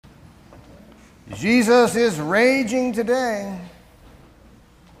Jesus is raging today.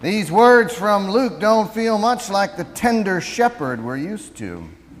 These words from Luke don't feel much like the tender shepherd we're used to.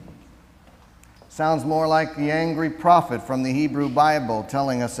 Sounds more like the angry prophet from the Hebrew Bible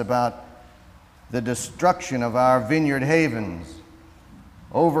telling us about the destruction of our vineyard havens,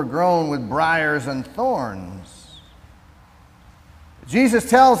 overgrown with briars and thorns. Jesus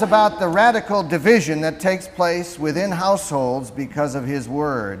tells about the radical division that takes place within households because of his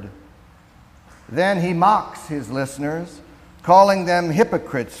word. Then he mocks his listeners, calling them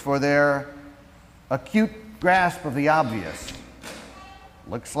hypocrites for their acute grasp of the obvious.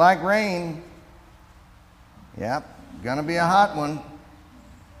 Looks like rain. Yep, gonna be a hot one.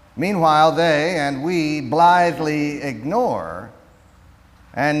 Meanwhile, they and we blithely ignore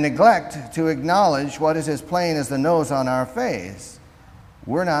and neglect to acknowledge what is as plain as the nose on our face.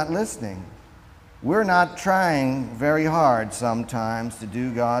 We're not listening. We're not trying very hard sometimes to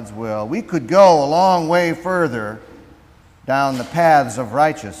do God's will. We could go a long way further down the paths of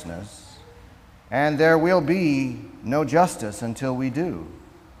righteousness, and there will be no justice until we do.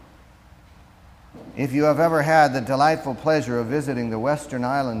 If you have ever had the delightful pleasure of visiting the western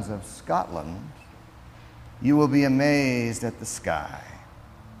islands of Scotland, you will be amazed at the sky.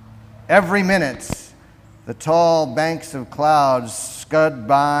 Every minute, the tall banks of clouds scud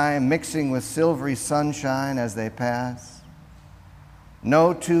by, mixing with silvery sunshine as they pass.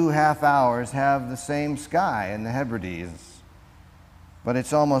 No 2 half hours have the same sky in the Hebrides, but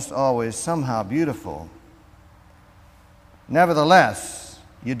it's almost always somehow beautiful. Nevertheless,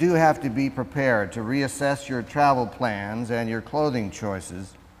 you do have to be prepared to reassess your travel plans and your clothing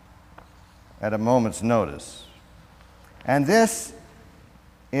choices at a moment's notice. And this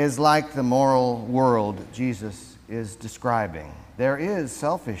is like the moral world Jesus is describing. There is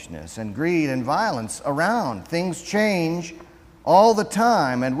selfishness and greed and violence around. Things change all the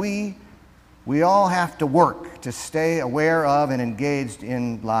time, and we all have to work to stay aware of and engaged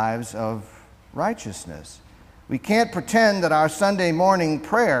in lives of righteousness. We can't pretend that our Sunday morning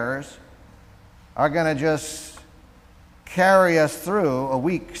prayers are going to just carry us through a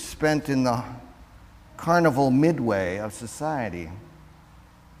week spent in the carnival midway of society.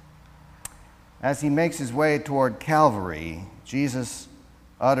 As he makes his way toward Calvary, Jesus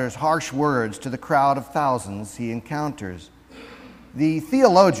utters harsh words to the crowd of thousands he encounters. The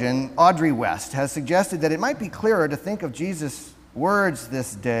theologian Audrey West has suggested that it might be clearer to think of Jesus' words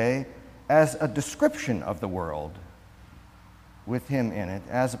this day as a description of the world with him in it,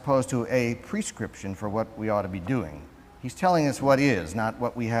 as opposed to a prescription for what we ought to be doing. He's telling us what is, not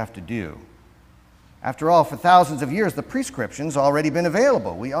what we have to do. After all, for thousands of years, the prescription's already been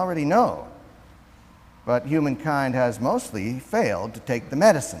available. We already know. But humankind has mostly failed to take the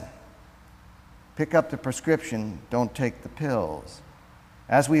medicine. Pick up the prescription, don't take the pills.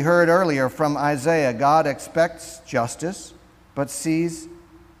 As we heard earlier from Isaiah, God expects justice, but sees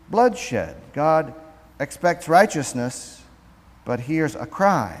bloodshed. God expects righteousness, but hears a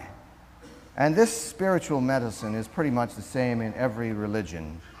cry. And this spiritual medicine is pretty much the same in every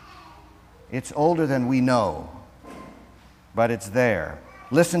religion. It's older than we know, but it's there.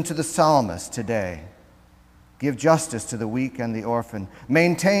 Listen to the psalmist today. Give justice to the weak and the orphan.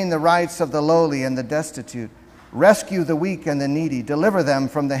 Maintain the rights of the lowly and the destitute. Rescue the weak and the needy. Deliver them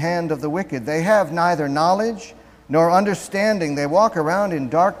from the hand of the wicked. They have neither knowledge nor understanding. They walk around in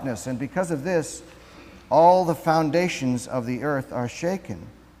darkness, and because of this, all the foundations of the earth are shaken.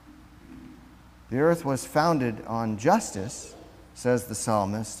 The earth was founded on justice, says the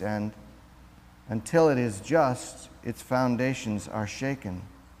psalmist, and until it is just, its foundations are shaken.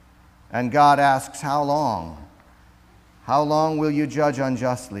 And God asks, how long? How long will you judge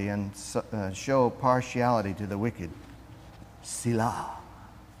unjustly and show partiality to the wicked? Selah.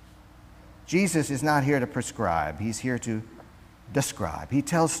 Jesus is not here to prescribe. He's here to describe. He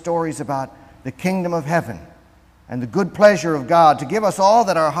tells stories about the kingdom of heaven and the good pleasure of God to give us all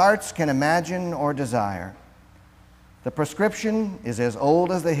that our hearts can imagine or desire. The prescription is as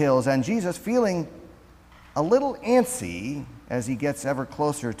old as the hills, and Jesus, feeling a little antsy as he gets ever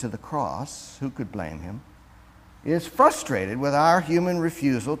closer to the cross, who could blame him, is frustrated with our human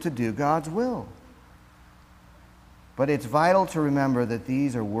refusal to do God's will. But it's vital to remember that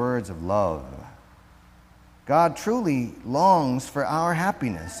these are words of love. God truly longs for our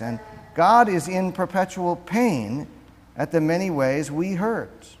happiness, and God is in perpetual pain at the many ways we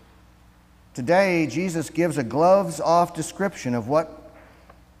hurt. Today, Jesus gives a gloves-off description of what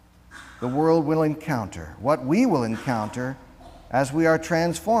the world will encounter, what we will encounter as we are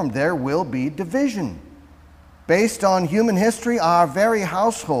transformed. There will be division. Based on human history, our very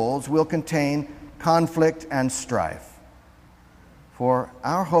households will contain conflict and strife. For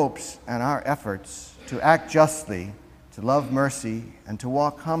our hopes and our efforts to act justly, to love mercy, and to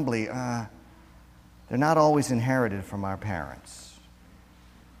walk humbly, they're not always inherited from our parents.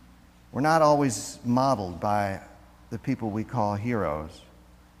 We're not always modeled by the people we call heroes.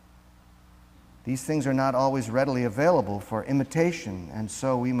 These things are not always readily available for imitation, and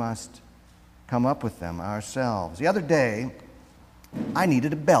so we must come up with them ourselves. The other day, I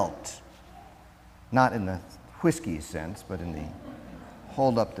needed a belt. Not in the whiskey sense, but in the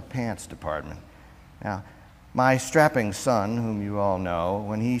hold up the pants department. Now, my strapping son, whom you all know,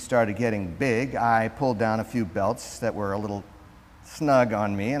 when he started getting big, I pulled down a few belts that were a little snug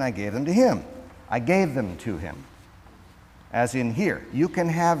on me, and I gave them to him. I gave them to him. As in, here, you can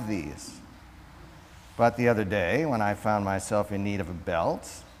have these. But the other day, when I found myself in need of a belt,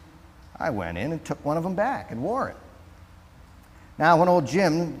 I went in and took one of them back and wore it. Now, when old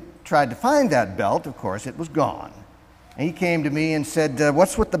Jim tried to find that belt, of course, it was gone. And he came to me and said,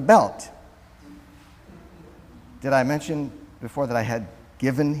 "What's with the belt?" Did I mention before that I had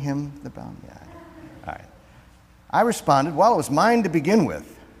given him the belt? Yeah. All right. I responded, "Well, it was mine to begin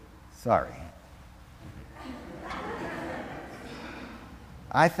with. Sorry."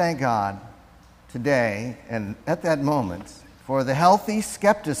 I thank God today and at that moment for the healthy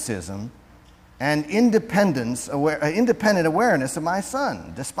skepticism and independent awareness of my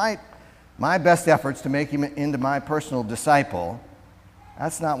son. Despite my best efforts to make him into my personal disciple,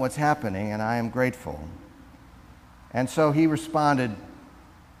 that's not what's happening, and I am grateful. And so he responded,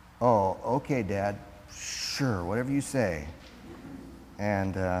 "Oh, okay, Dad, sure, whatever you say,"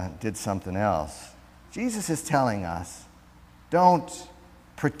 and did something else. Jesus is telling us, don't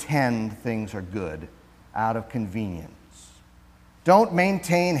pretend things are good out of convenience. Don't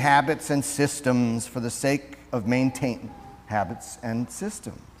maintain habits and systems for the sake of maintaining habits and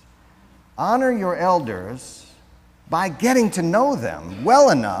systems. Honor your elders by getting to know them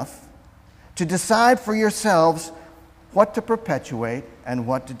well enough to decide for yourselves what to perpetuate and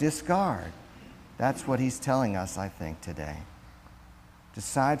what to discard. That's what he's telling us, I think, today.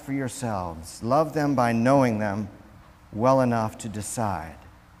 Decide for yourselves. Love them by knowing them well enough to decide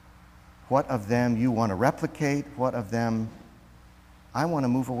what of them you want to replicate, what of them I want to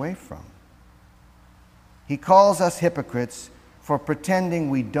move away from. He calls us hypocrites for pretending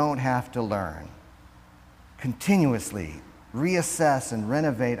we don't have to learn. Continuously reassess and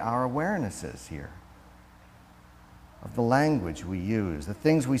renovate our awarenesses here of the language we use, the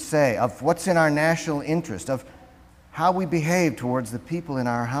things we say, of what's in our national interest, of how we behave towards the people in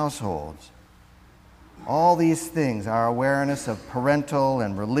our households. All these things, our awareness of parental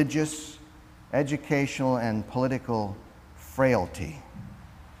and religious, educational and political frailty.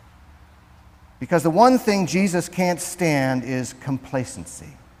 Because the one thing Jesus can't stand is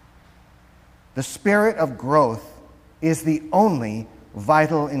complacency. The spirit of growth is the only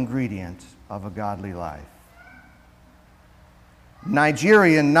vital ingredient of a godly life.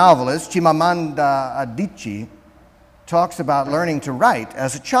 Nigerian novelist Chimamanda Adichie talks about learning to write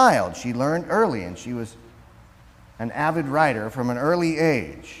as a child. She learned early, and she was an avid writer from an early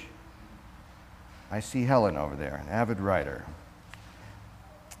age. I see Helen over there, an avid writer.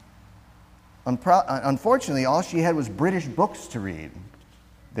 Unfortunately, all she had was British books to read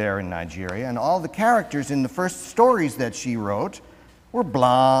there in Nigeria, and all the characters in the first stories that she wrote were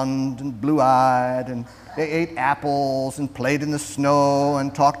blonde and blue-eyed, and they ate apples and played in the snow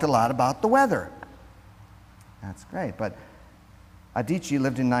and talked a lot about the weather. That's great, but Adichie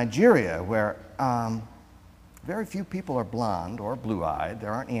lived in Nigeria, where very few people are blonde or blue-eyed.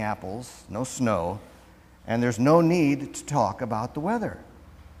 There aren't any apples, no snow, and there's no need to talk about the weather.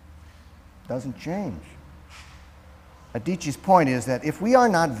 It doesn't change. Adichie's point is that if we are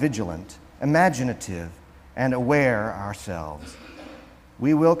not vigilant, imaginative, and aware ourselves,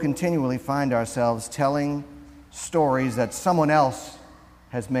 we will continually find ourselves telling stories that someone else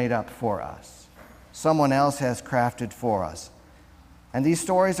has made up for us. Someone else has crafted for us. And these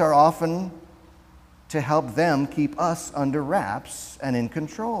stories are often to help them keep us under wraps and in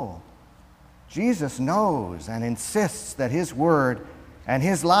control. Jesus knows and insists that his word and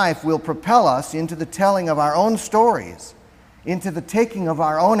his life will propel us into the telling of our own stories, into the taking of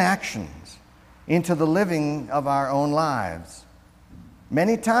our own actions, into the living of our own lives.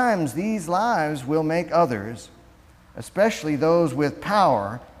 Many times these lives will make others, especially those with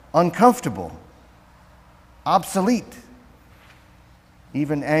power, uncomfortable, obsolete,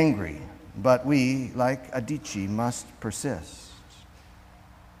 even angry. But we, like Adichie, must persist.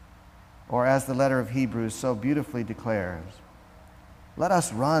 Or as the letter of Hebrews so beautifully declares, let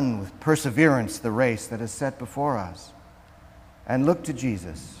us run with perseverance the race that is set before us, and look to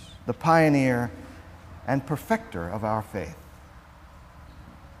Jesus, the pioneer and perfecter of our faith.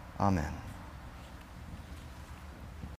 Amen.